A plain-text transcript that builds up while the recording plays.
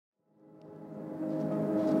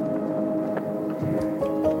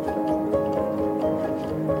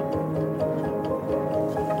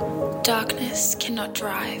Darkness cannot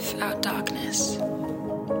drive out darkness.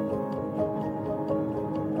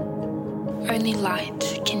 Only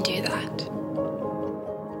light can do that.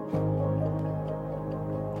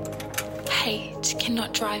 Hate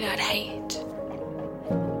cannot drive out hate.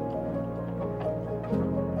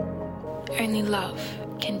 Only love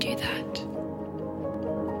can do that.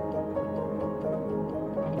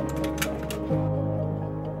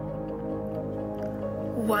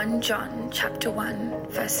 John chapter 1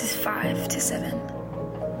 verses 5 to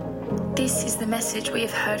 7. This is the message we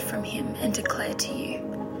have heard from him and declared to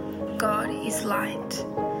you. God is light.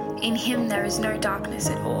 In him there is no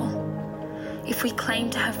darkness at all. If we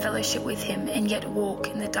claim to have fellowship with him and yet walk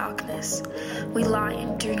in the darkness, we lie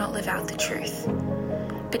and do not live out the truth.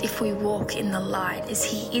 But if we walk in the light as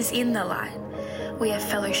he is in the light, we have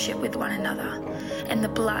fellowship with one another, and the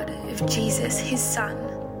blood of Jesus, his Son,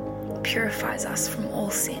 purifies us from all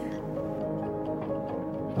sin.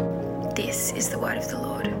 This is the word of the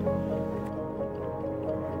Lord.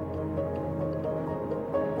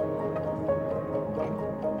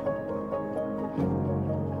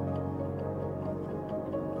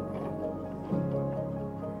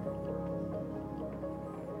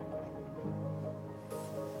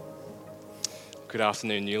 Good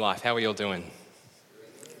afternoon, New Life. How are you all doing?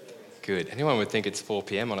 Good. Anyone would think it's 4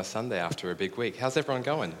 p.m. on a Sunday after a big week. How's everyone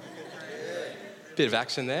going? Bit of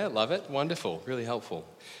action there. Love it. Wonderful. Really helpful.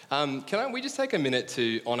 We just take a minute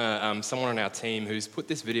to honour someone on our team who's put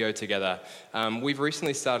this video together. We've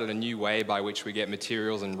recently started a new way by which we get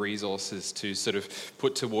materials and resources to sort of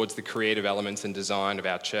put towards the creative elements and design of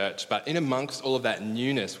our church. But in amongst all of that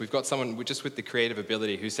newness, we've got someone just with the creative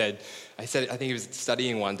ability who said, I think he was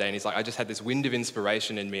studying one day and he's like, I just had this wind of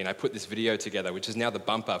inspiration in me and I put this video together, which is now the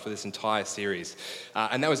bumper for this entire series.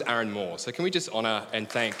 And that was Aaron Moore. So can we just honour and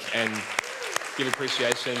thank and give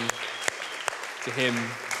appreciation to him.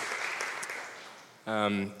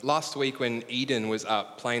 Last week when Eden was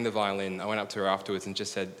up playing the violin, I went up to her afterwards and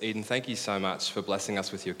just said, Eden, thank you so much for blessing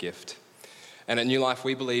us with your gift. And at New Life,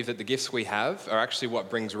 we believe that the gifts we have are actually what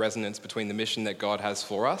brings resonance between the mission that God has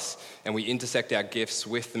for us, and we intersect our gifts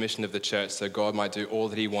with the mission of the church so God might do all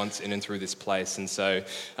that he wants in and through this place. And so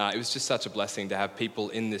it was just such a blessing to have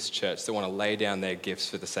people in this church that want to lay down their gifts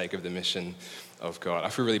for the sake of the mission of God. I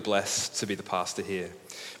feel really blessed to be the pastor here.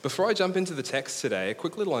 Before I jump into the text today, a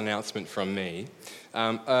quick little announcement from me.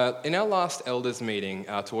 In our last elders meeting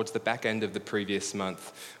towards the back end of the previous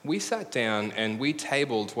month, we sat down and we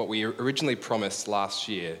tabled what we originally promised last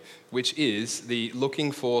year, which is the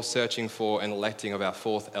looking for, searching for, and electing of our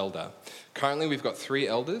fourth elder. Currently, we've got 3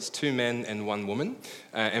 elders, 2 men and 1 woman,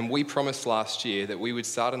 and we promised last year that we would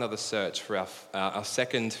start another search for our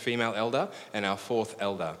second female elder and our 4th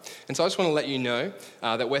elder. And so I just want to let you know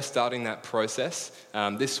that we're starting that process.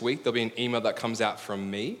 This week, there'll be an email that comes out from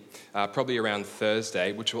me, probably around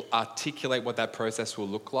Thursday, which will articulate what that process will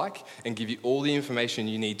look like and give you all the information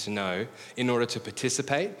you need to know in order to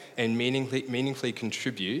participate and meaningfully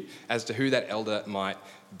contribute as to who that elder might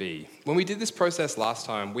be. When we did this process last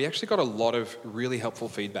time, we actually got a lot of really helpful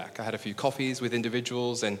feedback. I had a few coffees with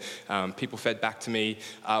individuals and people fed back to me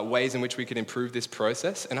ways in which we could improve this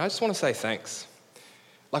process. And I just want to say thanks.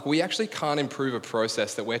 Like, we actually can't improve a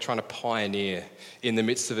process that we're trying to pioneer in the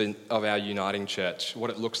midst of our uniting church, what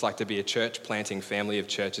it looks like to be a church planting family of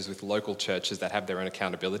churches with local churches that have their own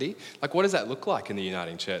accountability. Like, what does that look like in the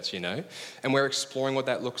uniting church, you know? And we're exploring what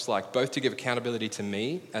that looks like, both to give accountability to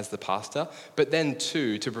me as the pastor, but then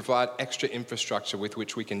too, to provide extra infrastructure with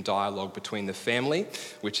which we can dialogue between the family,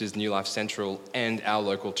 which is New Life Central, and our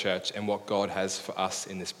local church and what God has for us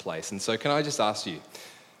in this place. And so can I just ask you,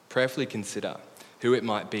 prayerfully consider who it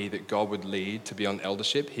might be that God would lead to be on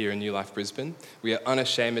eldership here in New Life Brisbane. We are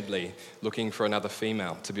unashamedly looking for another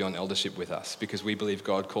female to be on eldership with us because we believe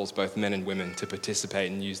God calls both men and women to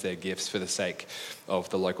participate and use their gifts for the sake of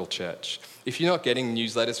the local church. If you're not getting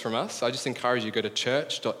newsletters from us, I just encourage you to go to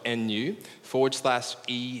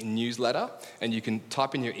church.nu/e-newsletter and you can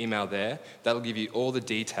type in your email there. That'll give you all the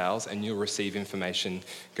details and you'll receive information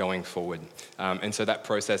going forward. And so that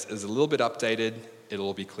process is a little bit updated. It'll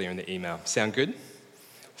all be clear in the email. Sound good?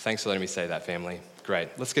 Thanks for letting me say that, family. Great.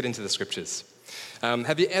 Let's get into the scriptures.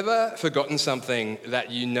 Have you ever forgotten something that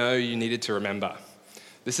you know you needed to remember?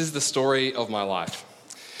 This is the story of my life.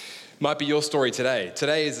 Might be your story today.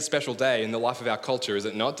 Today is a special day in the life of our culture, is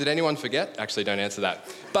it not? Did anyone forget? Actually, don't answer that.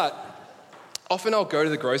 But often I'll go to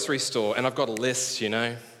the grocery store and I've got a list, you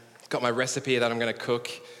know. Got my recipe that I'm going to cook.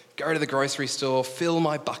 Go to the grocery store, fill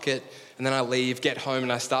my bucket, and then I leave, get home,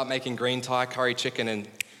 and I start making green Thai curry chicken and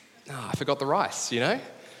I forgot the rice, you know?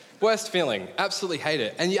 Worst feeling, absolutely hate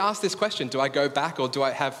it. And you ask this question, do I go back or do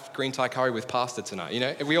I have green Thai curry with pasta tonight? You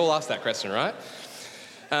know, we all ask that question, right?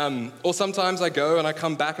 Or sometimes I go and I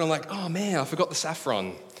come back and I'm like, oh man, I forgot the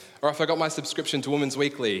saffron. Or I forgot my subscription to Women's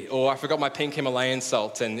Weekly. Or I forgot my pink Himalayan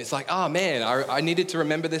salt. And it's like, oh man, I needed to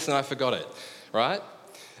remember this and I forgot it, right?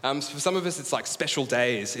 For some of us, it's like special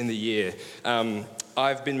days in the year.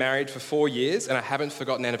 I've been married for 4 years and I haven't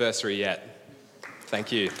forgotten anniversary yet.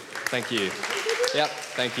 Thank you. Yep,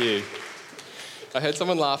 thank you. I heard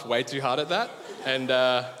someone laugh way too hard at that, and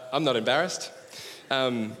I'm not embarrassed.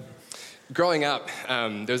 Growing up,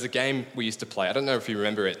 there was a game we used to play. I don't know if you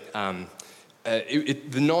remember it.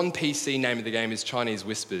 The non-PC name of the game is Chinese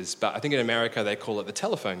Whispers, but I think in America they call it the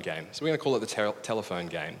telephone game. So we're going to call it the telephone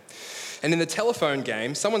game. And in the telephone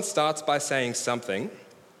game, someone starts by saying something,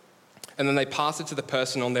 and then they pass it to the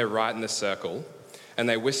person on their right in the circle, and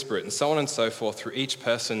they whisper it, and so on and so forth through each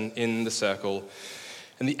person in the circle.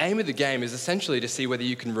 And the aim of the game is essentially to see whether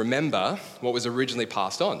you can remember what was originally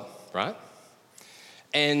passed on, right?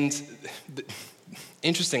 And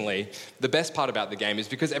interestingly, the best part about the game is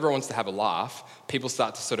because everyone wants to have a laugh, people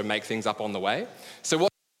start to sort of make things up on the way. So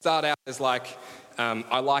what started out as like,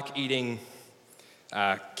 I like eating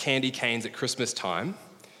candy canes at Christmas time,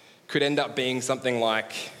 could end up being something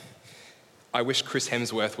like, I wish Chris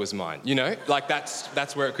Hemsworth was mine. You know, like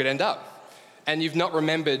that's where it could end up. And you've not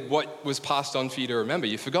remembered what was passed on for you to remember.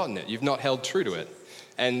 You've forgotten it. You've not held true to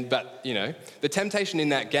it. But you know, the temptation in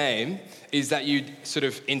that game is that you sort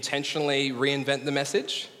of intentionally reinvent the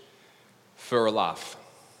message for a laugh.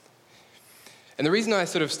 And the reason I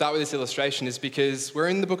sort of start with this illustration is because we're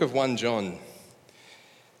in the book of 1 John.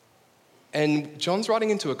 And John's writing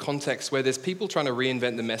into a context where there's people trying to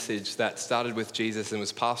reinvent the message that started with Jesus and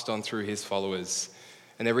was passed on through his followers.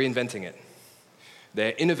 And they're reinventing it.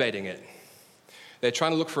 They're innovating it. They're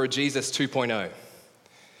trying to look for a Jesus 2.0.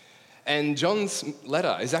 And John's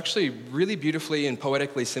letter is actually really beautifully and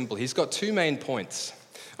poetically simple. He's got 2 main points.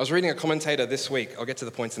 I was reading a commentator this week. I'll get to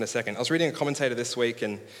the points in a second. I was reading a commentator this week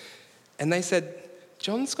and they said,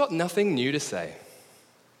 John's got nothing new to say.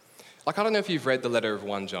 Like, I don't know if you've read the letter of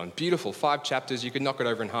 1 John. Beautiful, 5 chapters. You could knock it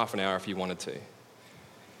over in half an hour if you wanted to.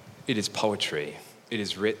 It is poetry. It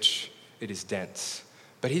is rich. It is dense.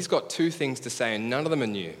 But he's got 2 things to say, and none of them are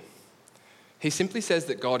new. He simply says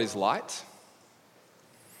that God is light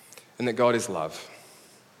and that God is love.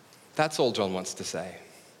 That's all John wants to say.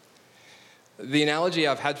 The analogy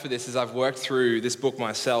I've had for this as I've worked through this book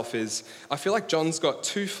myself is I feel like John's got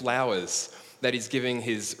 2 flowers that he's giving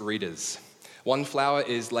his readers. One flower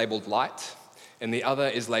is labeled light, and the other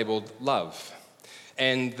is labeled love.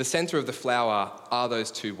 And the center of the flower are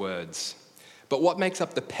those 2 words. But what makes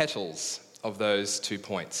up the petals of those 2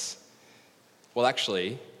 points? Well,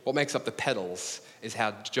 actually, what makes up the petals is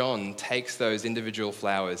how John takes those individual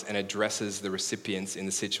flowers and addresses the recipients in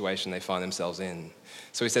the situation they find themselves in.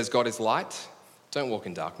 So he says, God is light, don't walk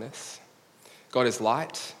in darkness. God is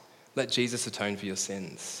light, let Jesus atone for your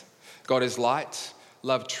sins. God is light,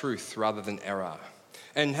 love truth rather than error.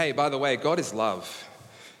 And hey, by the way, God is love,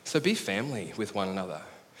 so be family with one another.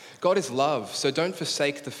 God is love, so don't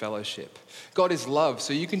forsake the fellowship. God is love,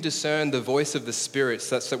 so you can discern the voice of the Spirit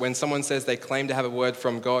such that when someone says they claim to have a word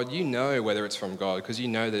from God, you know whether it's from God because you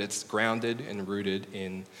know that it's grounded and rooted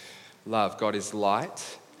in love. God is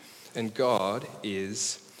light and God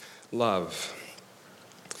is love.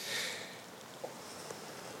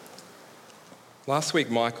 Last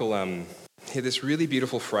week, Michael had this really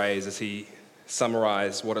beautiful phrase as he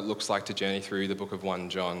summarized what it looks like to journey through the book of 1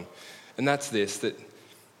 John. And that's this, that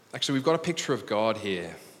actually we've got a picture of God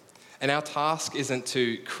here. And our task isn't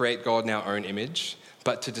to create God in our own image,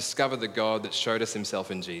 but to discover the God that showed us himself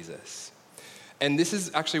in Jesus. And this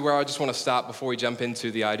is actually where I just want to start before we jump into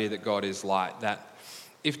the idea that God is light, that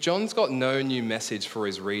if John's got no new message for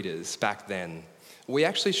his readers back then, we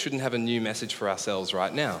actually shouldn't have a new message for ourselves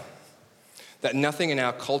right now. That nothing in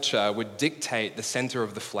our culture would dictate the center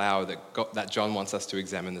of the flower that John wants us to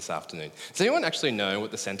examine this afternoon. Does anyone actually know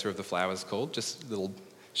what the center of the flower is called? Just a little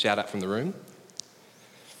shout out from the room.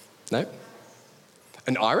 No?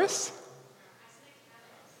 An iris?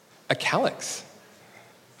 A calyx.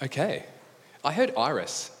 Okay. I heard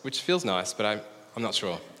iris, which feels nice, but I'm not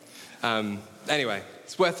sure. Anyway,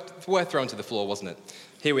 it's worth throwing to the floor, wasn't it?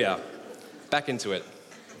 Here we are. Back into it.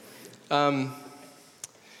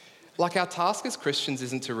 Like our task as Christians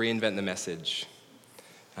isn't to reinvent the message.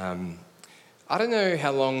 I don't know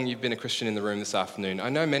how long you've been a Christian in the room this afternoon. I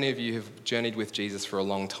know many of you have journeyed with Jesus for a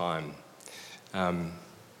long time.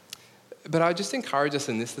 But I just encourage us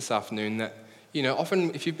in this afternoon that, you know,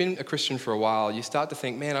 often if you've been a Christian for a while, you start to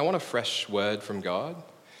think, man, I want a fresh word from God.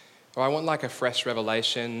 or I want like a fresh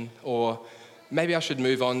revelation, or maybe I should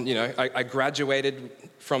move on. I graduated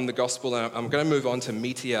from the gospel and I'm going to move on to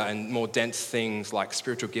meatier and more dense things like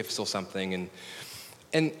spiritual gifts or something.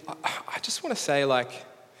 And I just want to say, like,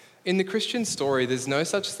 in the Christian story, there's no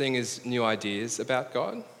such thing as new ideas about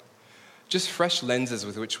God, just fresh lenses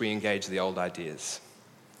with which we engage the old ideas.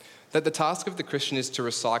 That the task of the Christian is to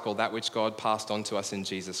recycle that which God passed on to us in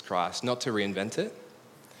Jesus Christ, not to reinvent it.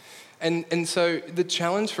 And so the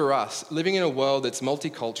challenge for us, living in a world that's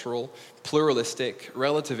multicultural, pluralistic,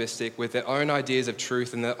 relativistic, with their own ideas of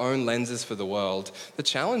truth and their own lenses for the world, the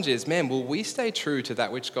challenge is, man, will we stay true to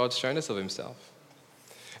that which God's shown us of himself?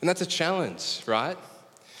 And that's a challenge, right?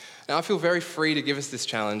 And I feel very free to give us this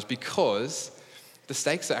challenge because the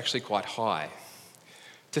stakes are actually quite high.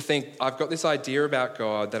 To think, I've got this idea about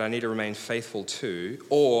God that I need to remain faithful to,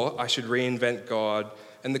 or I should reinvent God.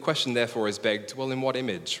 And the question therefore is begged, well, in what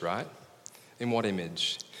image, right? In what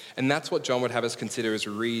image? And that's what John would have us consider as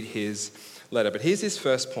we read his letter. But here's his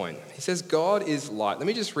first point. He says, God is light. Let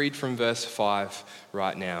me just read from verse 5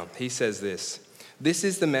 right now. He says this: "This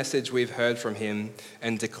is the message we've heard from him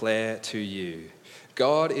and declare to you.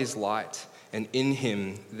 God is light, and in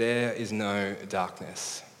him there is no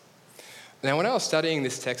darkness." Now, when I was studying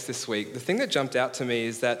this text this week, the thing that jumped out to me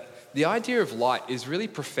is that the idea of light is really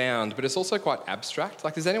profound, but it's also quite abstract.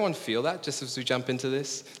 Like, does anyone feel that just as we jump into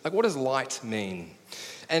this? Like, what does light mean?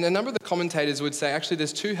 And a number of the commentators would say, actually,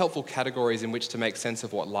 there's two helpful categories in which to make sense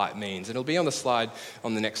of what light means. And it'll be on the slide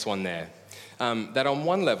on the next one there. That on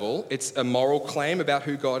one level, it's a moral claim about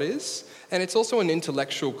who God is, and it's also an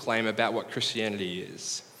intellectual claim about what Christianity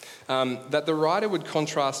is. That the writer would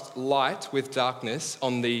contrast light with darkness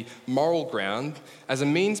on the moral ground as a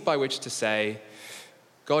means by which to say,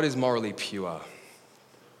 God is morally pure.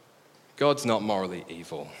 God's not morally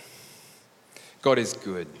evil. God is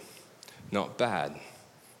good, not bad.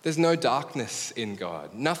 There's no darkness in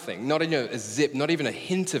God. Nothing, not even a zip, not even a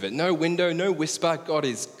hint of it. No window, no whisper. God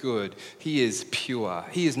is good. He is pure.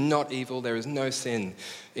 He is not evil. There is no sin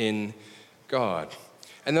in God.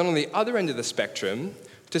 And then on the other end of the spectrum,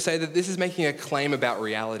 to say that this is making a claim about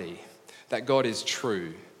reality, that God is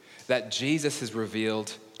true, that Jesus has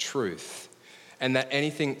revealed truth, and that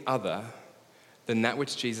anything other than that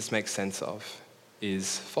which Jesus makes sense of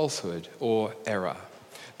is falsehood or error.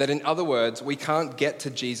 That in other words, we can't get to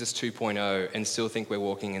Jesus 2.0 and still think we're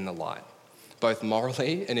walking in the light, both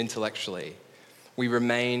morally and intellectually. We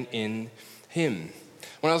remain in him.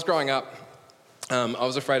 When I was growing up, I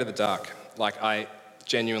was afraid of the dark, like I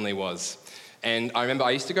genuinely was. And I remember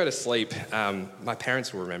I used to go to sleep, my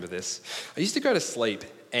parents will remember this. I used to go to sleep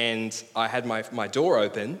and I had my door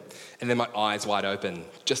open and then my eyes wide open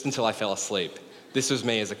just until I fell asleep. This was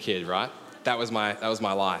me as a kid, right? That was my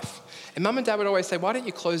life. And Mum and Dad would always say, why don't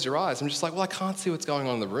you close your eyes? I'm just like, well, I can't see what's going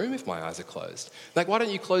on in the room if my eyes are closed. Like, why don't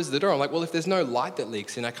you close the door? I'm like, well, if there's no light that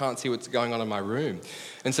leaks in, I can't see what's going on in my room.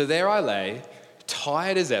 And so there I lay,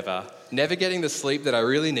 tired as ever, never getting the sleep that I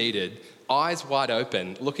really needed, eyes wide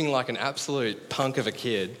open, looking like an absolute punk of a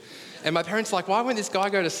kid. And my parents were like, why won't this guy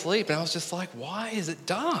go to sleep? And I was just like, why is it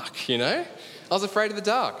dark, I was afraid of the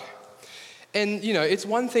dark. And, it's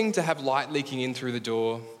one thing to have light leaking in through the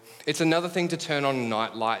door. It's another thing to turn on a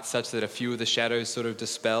night light such that a few of the shadows sort of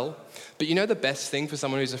dispel. But the best thing for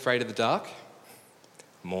someone who's afraid of the dark?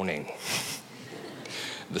 Morning.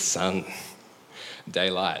 The sun.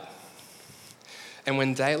 Daylight. And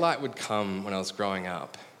when daylight would come when I was growing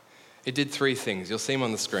up, it did three things. You'll see them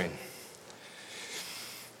on the screen.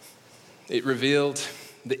 It revealed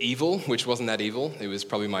the evil, which wasn't that evil. It was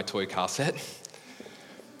probably my toy car set.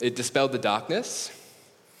 It dispelled the darkness,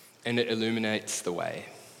 and it illuminates the way.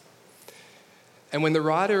 And when the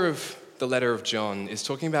writer of the letter of John is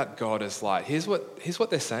talking about God as light, here's what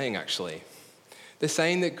they're saying, actually. They're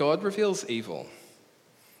saying that God reveals evil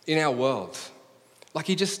in our world, like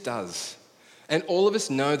he just does. And all of us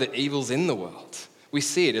know that evil's in the world. We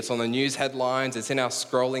see it. It's on the news headlines. It's in our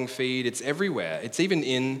scrolling feed. It's everywhere. It's even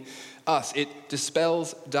in us. It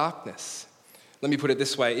dispels darkness. Let me put it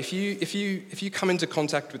this way. If you come into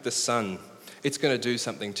contact with the sun, it's going to do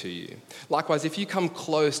something to you. Likewise, if you come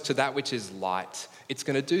close to that which is light, it's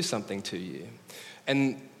going to do something to you.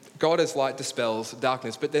 And God as light dispels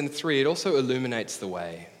darkness. But then 3, it also illuminates the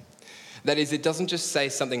way. That is, it doesn't just say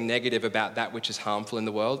something negative about that which is harmful in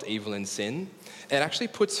the world, evil and sin. It actually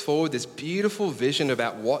puts forward this beautiful vision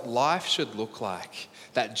about what life should look like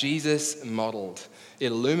that Jesus modeled.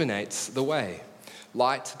 It illuminates the way.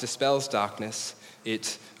 Light dispels darkness,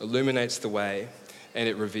 it illuminates the way, and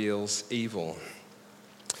it reveals evil.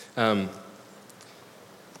 And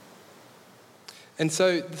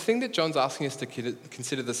so the thing that John's asking us to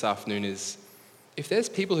consider this afternoon is if there's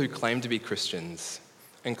people who claim to be Christians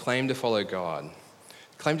and claim to follow God,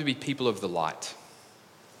 claim to be people of the light,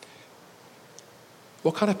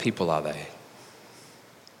 what kind of people are they?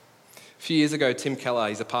 A few years ago, Tim Keller,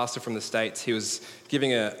 he's a pastor from the States, he was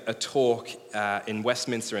giving a talk in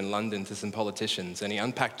Westminster in London to some politicians, and he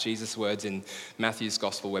unpacked Jesus' words in Matthew's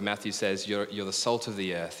gospel where Matthew says, you're the salt of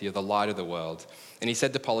the earth, you're the light of the world. And he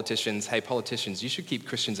said to politicians, hey, politicians, you should keep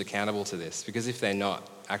Christians accountable to this, because if they're not,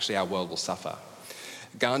 actually our world will suffer.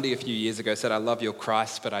 Gandhi a few years ago said, I love your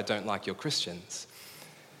Christ, but I don't like your Christians.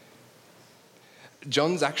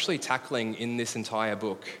 John's actually tackling in this entire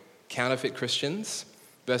book counterfeit Christians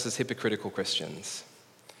versus hypocritical Christians.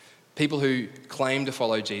 People who claim to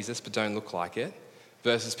follow Jesus but don't look like it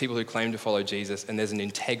versus people who claim to follow Jesus and there's an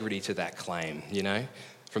integrity to that claim, you know?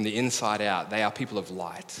 From the inside out, they are people of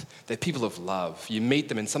light. They're people of love. You meet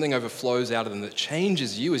them and something overflows out of them that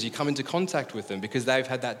changes you as you come into contact with them because they've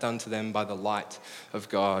had that done to them by the light of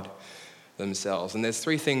God themselves. And there's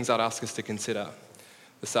three things I'd ask us to consider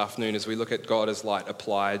this afternoon as we look at God as light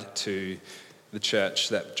applied to the church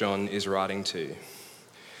that John is writing to.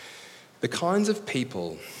 The kinds of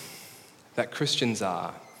people that Christians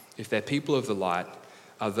are, if they're people of the light,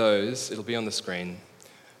 are those, it'll be on the screen,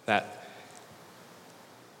 that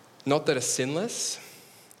not that are sinless,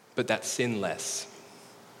 but that sin less.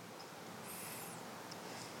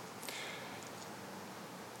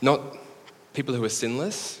 Not people who are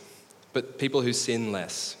sinless, but people who sin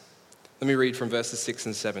less. Let me read from verses 6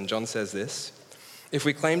 and 7. John says this, if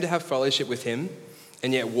we claim to have fellowship with him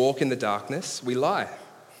and yet walk in the darkness, we lie,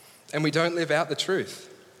 and we don't live out the truth.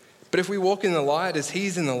 But if we walk in the light as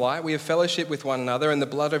he's in the light, we have fellowship with one another, and the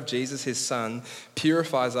blood of Jesus, his son,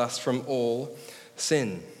 purifies us from all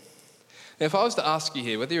sin. Now, if I was to ask you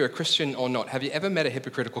here, whether you're a Christian or not, have you ever met a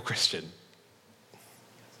hypocritical Christian?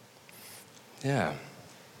 Yeah.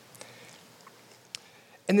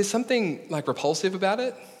 And there's something like repulsive about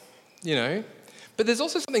it, you know, but there's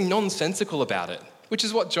also something nonsensical about it, which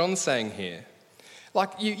is what John's saying here.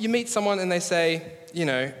 Like you meet someone and they say, you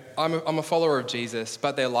know, I'm a follower of Jesus,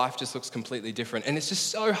 but their life just looks completely different. And it's just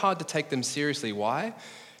so hard to take them seriously. Why?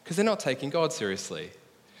 Because they're not taking God seriously.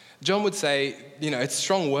 John would say, you know, it's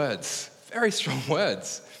strong words, very strong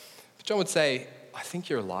words. But John would say, I think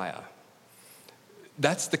you're a liar.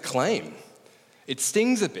 That's the claim. It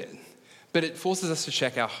stings a bit, but it forces us to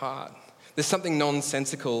check our heart. There's something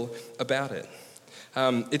nonsensical about it.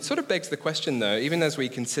 It sort of begs the question, though, even as we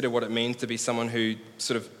consider what it means to be someone who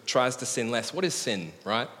sort of tries to sin less. What is sin,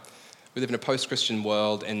 right? We live in a post-Christian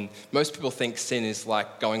world, and most people think sin is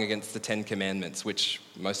like going against the 10 Commandments, which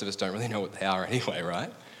most of us don't really know what they are anyway,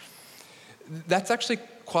 right? That's actually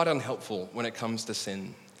quite unhelpful when it comes to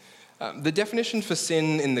sin. The definition for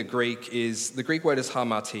sin in the Greek word is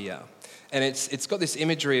hamartia. And it's got this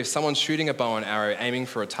imagery of someone shooting a bow and arrow, aiming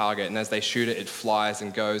for a target, and as they shoot it, it flies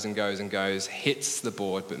and goes and goes and goes, hits the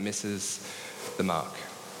board, but misses the mark.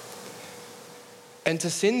 And to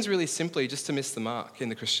sin's really simply just to miss the mark in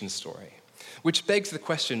the Christian story, which begs the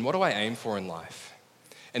question, what do I aim for in life?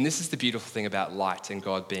 And this is the beautiful thing about light and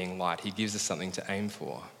God being light. He gives us something to aim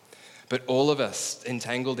for. But all of us,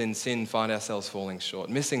 entangled in sin, find ourselves falling short,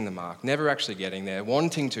 missing the mark, never actually getting there,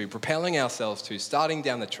 wanting to, propelling ourselves to, starting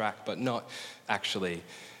down the track, but not actually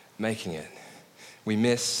making it. We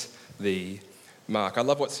miss the mark. I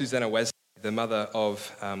love what Susanna Wesley, the mother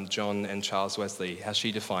of John and Charles Wesley, how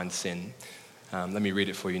she defined sin. Let me read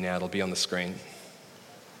it for you now. It'll be on the screen.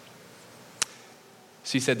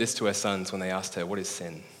 She said this to her sons when they asked her, what is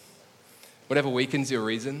sin? Whatever weakens your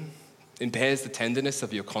reason, impairs the tenderness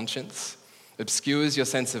of your conscience, obscures your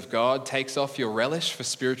sense of God, takes off your relish for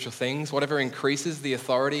spiritual things, whatever increases the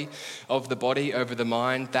authority of the body over the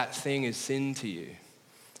mind, that thing is sin to you,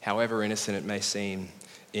 however innocent it may seem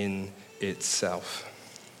in itself.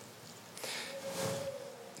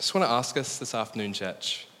 I just want to ask us this afternoon,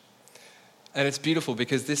 church, and it's beautiful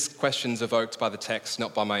because this question's evoked by the text,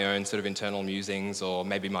 not by my own sort of internal musings or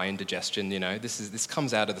maybe my indigestion, you know. This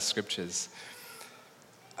comes out of the scriptures.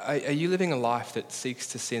 Are you living a life that seeks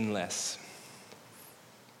to sin less?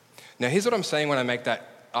 Now, here's what I'm saying when I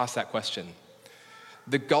ask that question.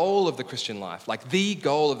 The goal of the Christian life, like the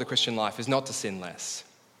goal of the Christian life, is not to sin less.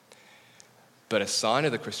 But a sign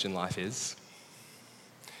of the Christian life is,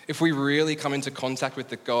 if we really come into contact with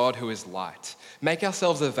the God who is light, make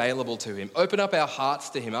ourselves available to him, open up our hearts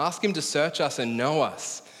to him, ask him to search us and know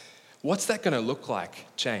us, what's that going to look like?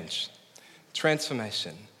 Change,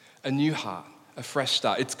 transformation, a new heart, a fresh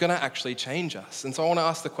start. It's going to actually change us. And so I want to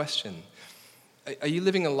ask the question, are you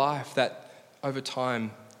living a life that over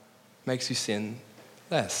time makes you sin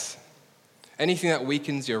less? Anything that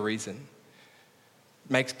weakens your reason,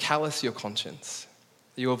 makes callous your conscience?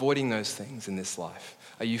 Are you avoiding those things in this life?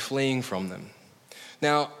 Are you fleeing from them?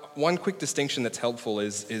 Now, one quick distinction that's helpful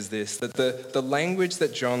is this, that the language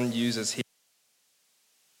that John uses here,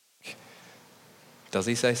 does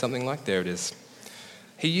he say something like, there it is.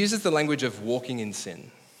 He uses the language of walking in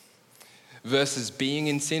sin versus being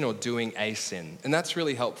in sin or doing a sin. And that's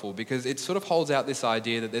really helpful because it sort of holds out this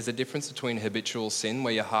idea that there's a difference between habitual sin,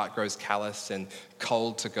 where your heart grows callous and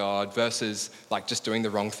cold to God, versus like just doing the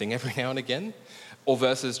wrong thing every now and again, or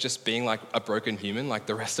versus just being like a broken human like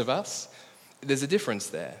the rest of us. There's a difference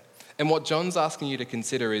there. And what John's asking you to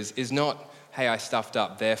consider is not, hey, I stuffed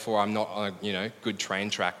up, therefore I'm not on a good train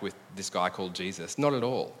track with this guy called Jesus. Not at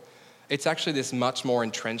all. It's actually this much more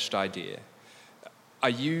entrenched idea. Are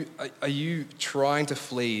you trying to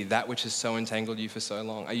flee that which has so entangled you for so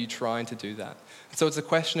long? Are you trying to do that? So it's a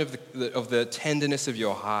question of the tenderness of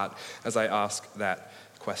your heart as I ask that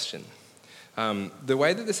question. The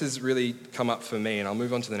way that this has really come up for me, and I'll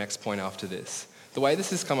move on to the next point after this, the way this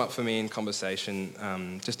has come up for me in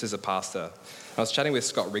conversation, just as a pastor, I was chatting with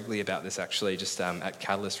Scott Wrigley about this actually just at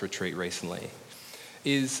Catalyst Retreat recently,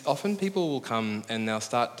 is often people will come and they'll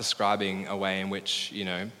start describing a way in which,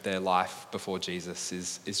 their life before Jesus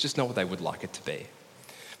is just not what they would like it to be.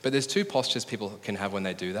 But there's two postures people can have when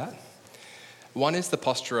they do that. One is the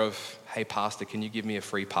posture of, hey, pastor, can you give me a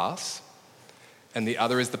free pass? And the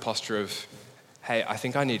other is the posture of, hey, I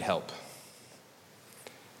think I need help.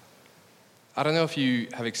 I don't know if you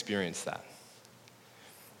have experienced that.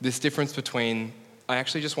 This difference between, I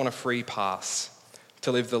actually just want a free pass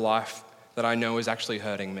to live the life that I know is actually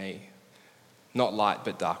hurting me. Not light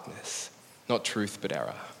but darkness. Not truth but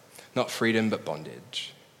error. Not freedom but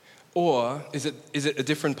bondage. Or is it a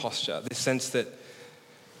different posture? This sense that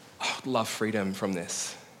I would love freedom from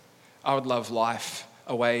this. I would love life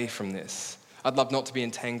away from this. I'd love not to be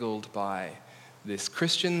entangled by this.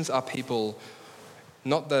 Christians are people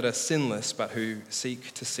not that are sinless, but who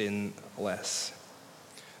seek to sin less.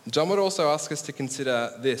 John would also ask us to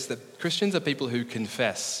consider this, that Christians are people who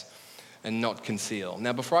confess and not conceal.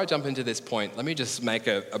 Now, before I jump into this point, let me just make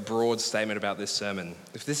a broad statement about this sermon.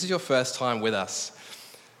 If this is your first time with us,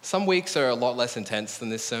 some weeks are a lot less intense than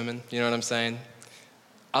this sermon, you know what I'm saying?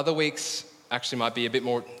 Other weeks actually might be a bit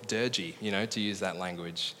more dirgy, to use that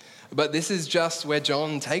language. But this is just where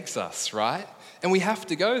John takes us, right? And we have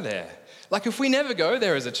to go there. Like, if we never go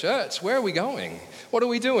there as a church, where are we going? What are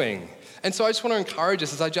we doing? And so I just want to encourage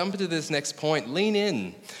us as I jump into this next point, lean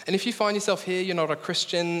in. And if you find yourself here, you're not a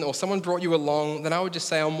Christian, or someone brought you along, then I would just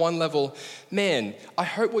say on one level, man, I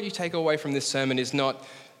hope what you take away from this sermon is not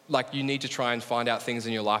like you need to try and find out things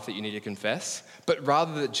in your life that you need to confess, but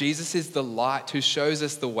rather that Jesus is the light who shows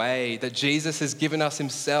us the way, that Jesus has given us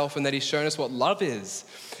himself and that he's shown us what love is.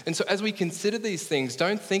 And so as we consider these things,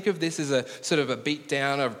 don't think of this as a sort of a beat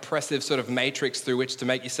down, oppressive sort of matrix through which to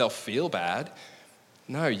make yourself feel bad.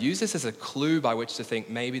 No, use this as a clue by which to think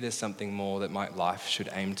maybe there's something more that my life should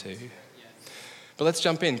aim to. But let's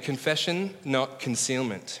jump in. Confession, not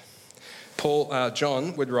concealment.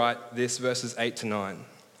 John would write this, verses 8 to 9.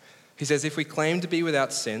 He says, if we claim to be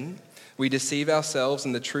without sin, we deceive ourselves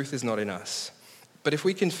and the truth is not in us. But if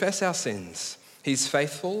we confess our sins, he's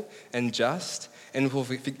faithful and just and will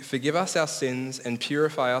forgive us our sins and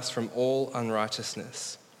purify us from all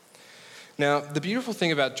unrighteousness. Now, the beautiful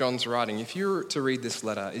thing about John's writing, if you were to read this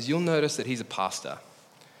letter, is you'll notice that he's a pastor.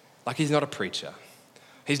 Like, he's not a preacher.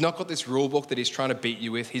 He's not got this rule book that he's trying to beat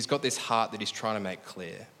you with. He's got this heart that he's trying to make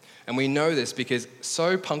clear. And we know this because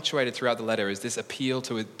so punctuated throughout the letter is this appeal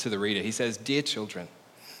to the reader. He says, dear children,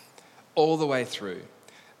 all the way through,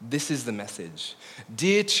 this is the message.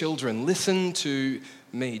 Dear children, listen to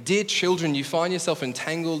me. Dear children, you find yourself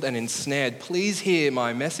entangled and ensnared. Please hear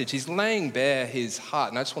my message. He's laying bare his heart,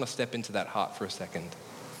 and I just want to step into that heart for a second.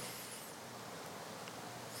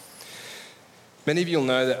 Many of you will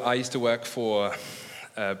know that I used to work for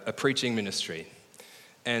a preaching ministry,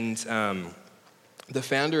 and the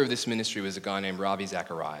founder of this ministry was a guy named Ravi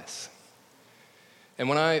Zacharias. And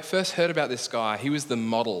when I first heard about this guy, he was the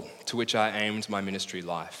model to which I aimed my ministry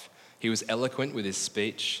life. He was eloquent with his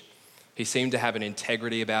speech. He seemed to have an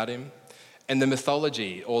integrity about him. And the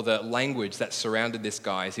mythology or the language that surrounded this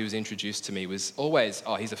guy as he was introduced to me was always,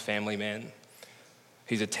 he's a family man.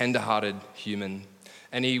 He's a tender-hearted human.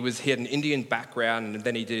 And he had an Indian background, and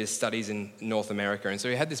then he did his studies in North America. And so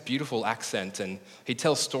he had this beautiful accent, and he'd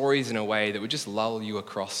tell stories in a way that would just lull you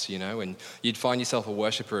across, and you'd find yourself a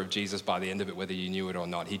worshiper of Jesus by the end of it, whether you knew it or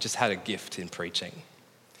not. He just had a gift in preaching.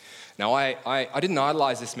 Now, I didn't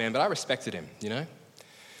idolize this man, but I respected him,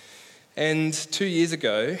 And 2 years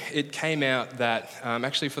ago, it came out that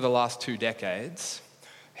actually for the last 2 decades,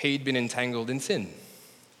 he'd been entangled in sin.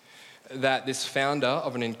 that this founder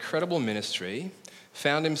of an incredible ministry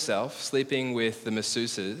found himself sleeping with the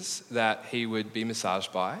masseuses that he would be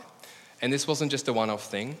massaged by. And this wasn't just a one-off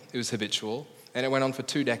thing, it was habitual, and it went on for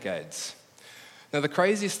 2 decades. Now, the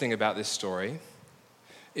craziest thing about this story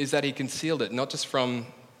is that he concealed it not just from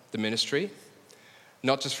the ministry,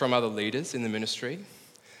 not just from other leaders in the ministry,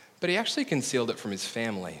 but he actually concealed it from his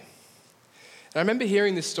family. And I remember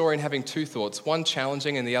hearing this story and having 2 thoughts, one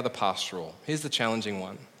challenging and the other pastoral. Here's the challenging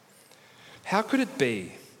one. How could it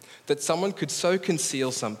be that someone could so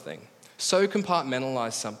conceal something, so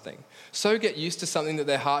compartmentalize something, so get used to something that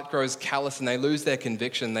their heart grows callous and they lose their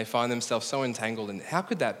conviction, they find themselves so entangled in it? How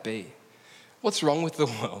could that be? What's wrong with the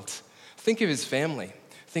world? Think of his family.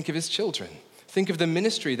 Think of his children. Think of the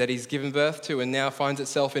ministry that he's given birth to and now finds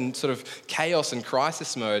itself in sort of chaos and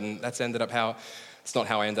crisis mode, and that's ended up how, it's not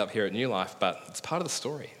how I end up here at New Life, but it's part of the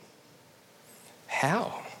story.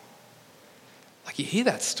 How? Like, you hear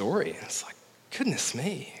that story, and it's like, goodness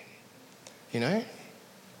me, you know?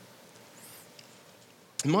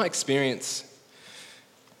 In my experience,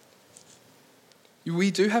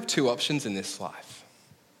 we do have 2 options in this life.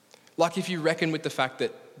 Like, if you reckon with the fact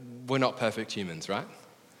that we're not perfect humans, right?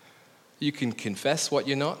 You can confess what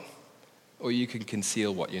you're not, or you can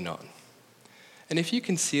conceal what you're not. And if you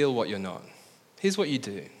conceal what you're not, here's what you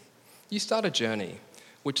do. You start a journey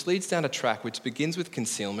which leads down a track which begins with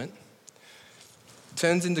concealment,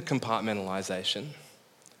 turns into compartmentalization,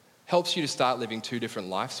 helps you to start living 2 different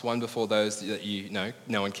lives, one before those that you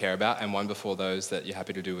know and care about, and one before those that you're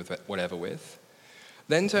happy to do with whatever with.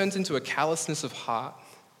 Then turns into a callousness of heart,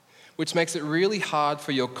 which makes it really hard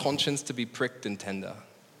for your conscience to be pricked and tender.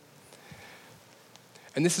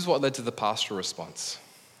 And this is what led to the pastoral response.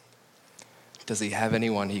 Does he have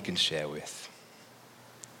anyone he can share with?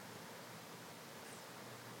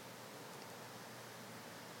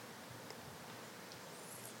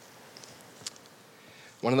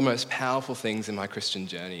 One of the most powerful things in my Christian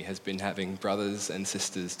journey has been having brothers and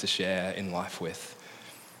sisters to share in life with.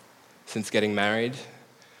 Since getting married,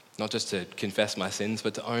 not just to confess my sins,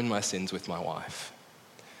 but to own my sins with my wife.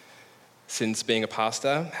 Since being a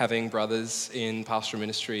pastor, having brothers in pastoral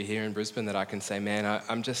ministry here in Brisbane that I can say, man,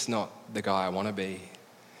 I'm just not the guy I want to be.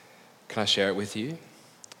 Can I share it with you?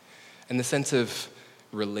 And the sense of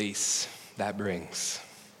release that brings.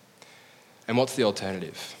 And what's the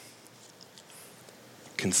alternative?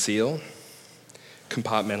 Conceal,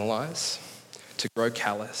 compartmentalize, to grow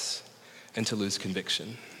callous, and to lose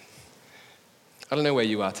conviction. I don't know where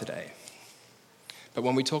you are today. But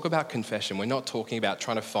when we talk about confession, we're not talking about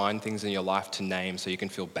trying to find things in your life to name so you can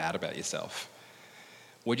feel bad about yourself.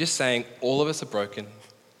 We're just saying all of us are broken.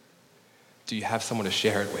 Do you have someone to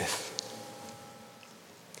share it with?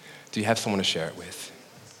 Do you have someone to share it with?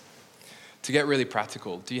 To get really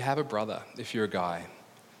practical, do you have a brother, if you're a guy,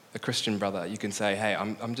 a Christian brother? You can say, hey,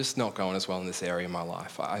 I'm just not going as well in this area of my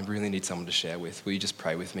life. I really need someone to share with. Will you just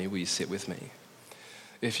pray with me? Will you sit with me?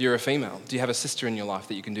 If you're a female, do you have a sister in your life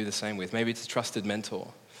that you can do the same with? Maybe it's a trusted mentor.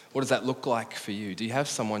 What does that look like for you? Do you have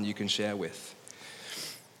someone you can share with?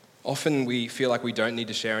 Often we feel like we don't need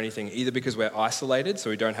to share anything, either because we're isolated,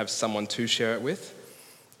 so we don't have someone to share it with,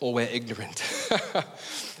 or we're ignorant.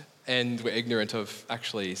 And we're ignorant of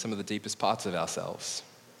actually some of the deepest parts of ourselves.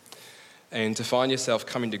 And to find yourself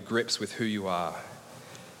coming to grips with who you are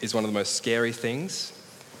is one of the most scary things,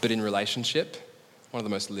 but in relationship, one of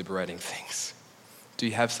the most liberating things. Do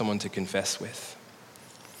you have someone to confess with?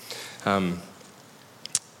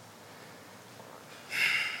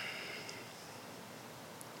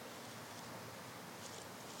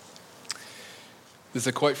 There's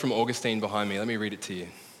a quote from Augustine behind me. Let me read it to you.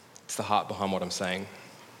 It's the heart behind what I'm saying.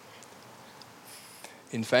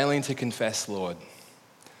 In failing to confess, Lord,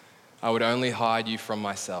 I would only hide you from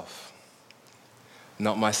myself,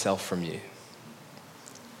 not myself from you.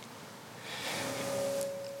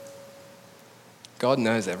 God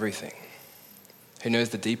knows everything. He knows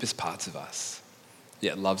the deepest parts of us,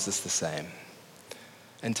 yet loves us the same.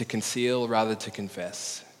 And to conceal rather to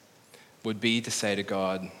confess would be to say to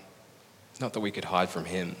God, not that we could hide from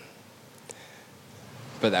him,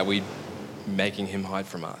 but that we're making him hide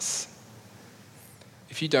from us.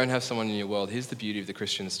 If you don't have someone in your world, here's the beauty of the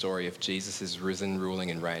Christian story. If Jesus is risen,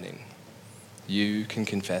 ruling, and reigning, you can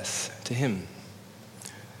confess to him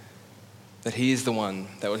that he is the one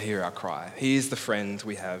that will hear our cry. He is the friend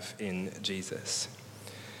we have in Jesus.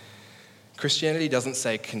 Christianity doesn't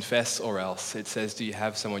say confess or else. It says, do you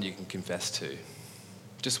have someone you can confess to? It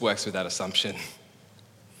just works with that assumption,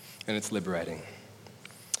 and it's liberating.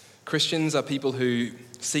 Christians are people who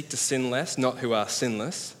seek to sin less, not who are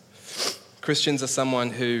sinless. Christians are someone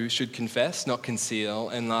who should confess, not conceal.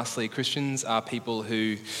 And lastly, Christians are people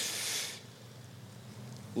who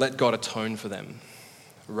let God atone for them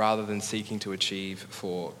rather than seeking to achieve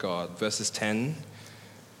for God. Verses 10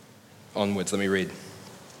 onwards, let me read.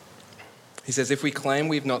 He says, if we claim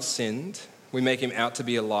we've not sinned, we make him out to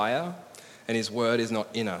be a liar, and his word is not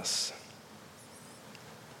in us.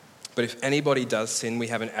 But if anybody does sin, we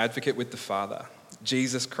have an advocate with the Father,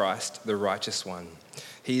 Jesus Christ, the righteous one.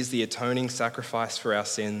 He is the atoning sacrifice for our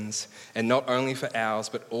sins, and not only for ours,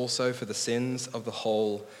 but also for the sins of the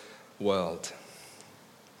whole world.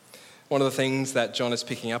 One of the things that John is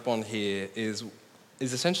picking up on here is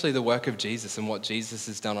essentially the work of Jesus and what Jesus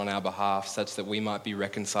has done on our behalf, such that we might be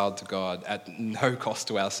reconciled to God at no cost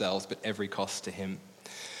to ourselves, but every cost to him.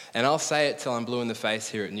 And I'll say it till I'm blue in the face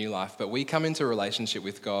here at New Life, but we come into a relationship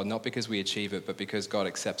with God not because we achieve it, but because God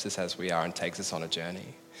accepts us as we are and takes us on a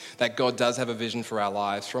journey. That God does have a vision for our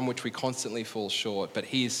lives from which we constantly fall short, but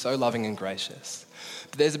he is so loving and gracious.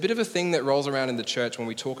 But there's a bit of a thing that rolls around in the church when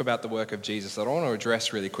we talk about the work of Jesus that I want to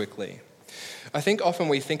address really quickly. I think often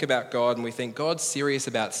we think about God and we think God's serious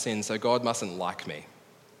about sin, so God mustn't like me.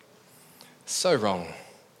 So wrong,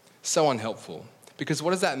 so unhelpful. Because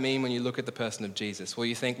what does that mean when you look at the person of Jesus? Well,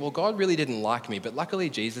 you think, well, God really didn't like me, but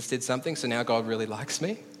luckily Jesus did something, so now God really likes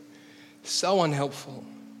me. So unhelpful.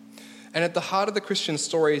 And at the heart of the Christian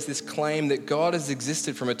story is this claim that God has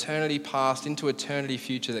existed from eternity past into eternity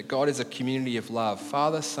future, that God is a community of love,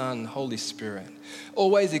 Father, Son, Holy Spirit,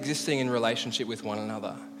 always existing in relationship with one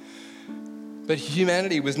another. But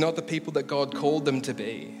humanity was not the people that God called them to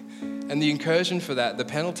be. And the incursion for that, the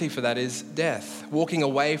penalty for that is death. Walking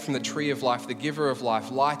away from the tree of life, the giver of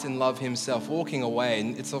life, light and love himself, walking away.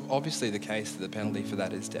 And it's obviously the case that the penalty for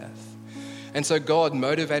that is death. And so God,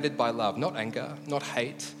 motivated by love, not anger, not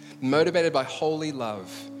hate, motivated by holy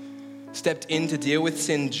love, stepped in to deal with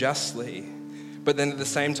sin justly, but then at the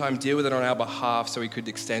same time deal with it on our behalf so he could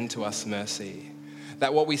extend to us mercy.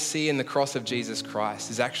 That what we see in the cross of Jesus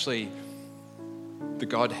Christ is actually the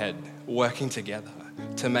Godhead working together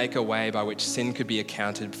to make a way by which sin could be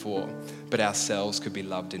accounted for, but ourselves could be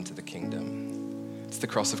loved into the kingdom. It's the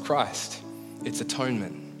cross of Christ. It's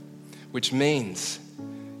atonement, which means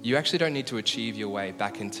you actually don't need to achieve your way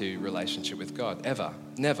back into relationship with God, ever,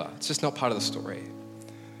 never. It's just not part of the story.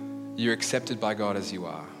 You're accepted by God as you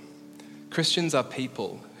are. Christians are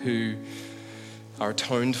people who are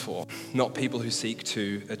atoned for, not people who seek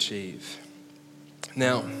to achieve.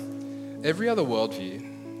 Now, every other worldview,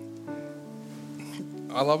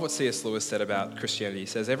 I love what C.S. Lewis said about Christianity. He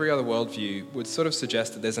says every other worldview would sort of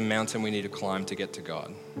suggest that there's a mountain we need to climb to get to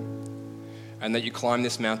God. And that you climb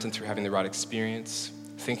this mountain through having the right experience,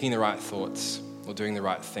 thinking the right thoughts, or doing the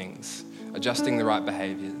right things, adjusting the right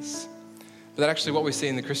behaviors. But that actually what we see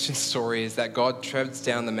in the Christian story is that God treads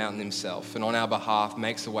down the mountain himself and on our behalf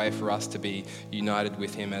makes a way for us to be united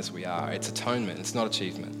with him as we are. It's atonement, it's not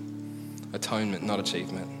achievement. Atonement, not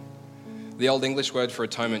achievement. The Old English word for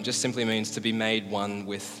atonement just simply means to be made one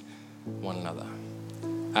with one another,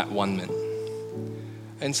 at one-ment.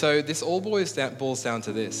 And so this all boils down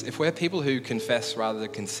to this. If we're people who confess rather than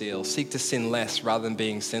conceal, seek to sin less rather than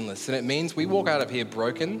being sinless, then it means we walk out of here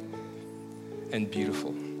broken and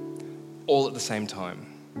beautiful, all at the same time.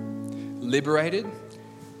 Liberated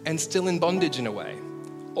and still in bondage in a way,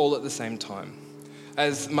 all at the same time.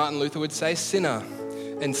 As Martin Luther would say, sinner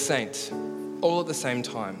and saint, all at the same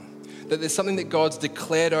time. That there's something that God's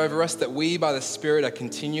declared over us that we, by the Spirit, are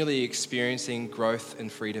continually experiencing growth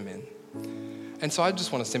and freedom in. And so I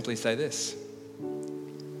just want to simply say this.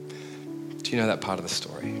 Do you know that part of the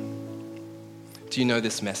story? Do you know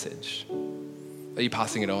this message? Are you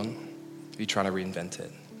passing it on? Are you trying to reinvent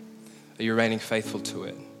it? Are you remaining faithful to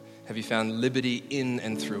it? Have you found liberty in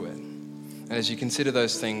and through it? And as you consider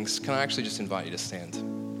those things, can I actually just invite you to stand?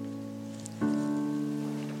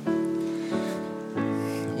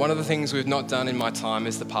 One of the things we've not done in my time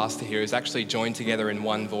as the pastor here is actually join together in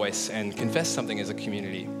one voice and confess something as a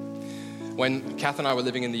community. When Kath and I were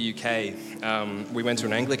living in the UK, we went to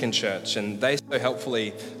an Anglican church and they so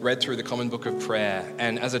helpfully read through the Common Book of Prayer,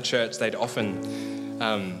 and as a church they'd often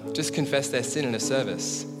just confess their sin in a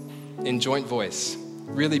service, in joint voice,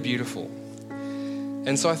 really beautiful.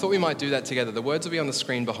 And so I thought we might do that together. The words will be on the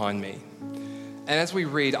screen behind me. And as we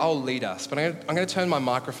read, I'll lead us, but I'm going to turn my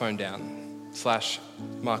microphone down.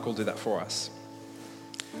 Mark will do that for us.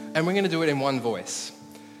 And we're going to do it in one voice.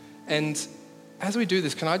 And as we do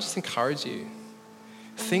this, can I just encourage you?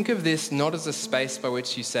 Think of this not as a space by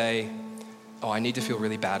which you say, oh, I need to feel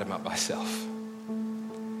really bad about myself.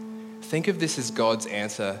 Think of this as God's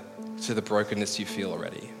answer to the brokenness you feel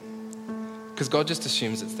already. Because God just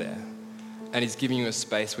assumes it's there. And he's giving you a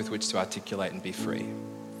space with which to articulate and be free.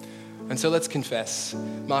 And so let's confess.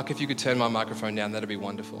 Mark, if you could turn my microphone down, that'd be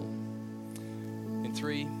wonderful. In In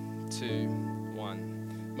 3, 2,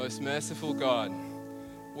 1. Most merciful God,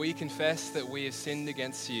 we confess that we have sinned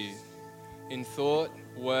against you in thought,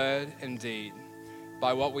 word, and deed,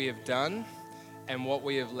 by what we have done and what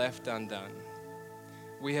we have left undone.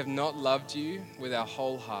 We have not loved you with our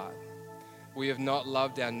whole heart. We have not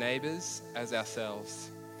loved our neighbors as ourselves.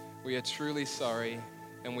 We are truly sorry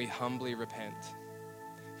and we humbly repent.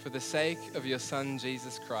 For the sake of your Son,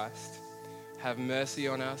 Jesus Christ, have mercy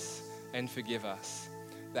on us and forgive us,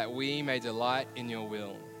 that we may delight in your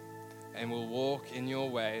will and will walk in your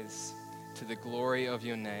ways to the glory of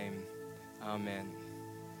your name. Amen.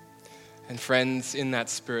 And friends, in that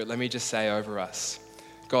spirit, let me just say over us,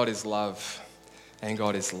 God is love and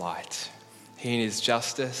God is light. He in his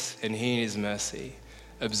justice and he in his mercy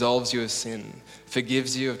absolves you of sin,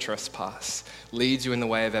 forgives you of trespass, leads you in the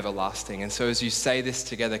way of everlasting. And so as you say this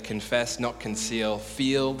together, confess, not conceal,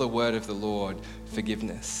 feel the word of the Lord,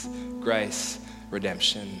 forgiveness, grace,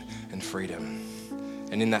 redemption, and freedom.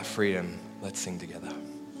 And in that freedom, let's sing together.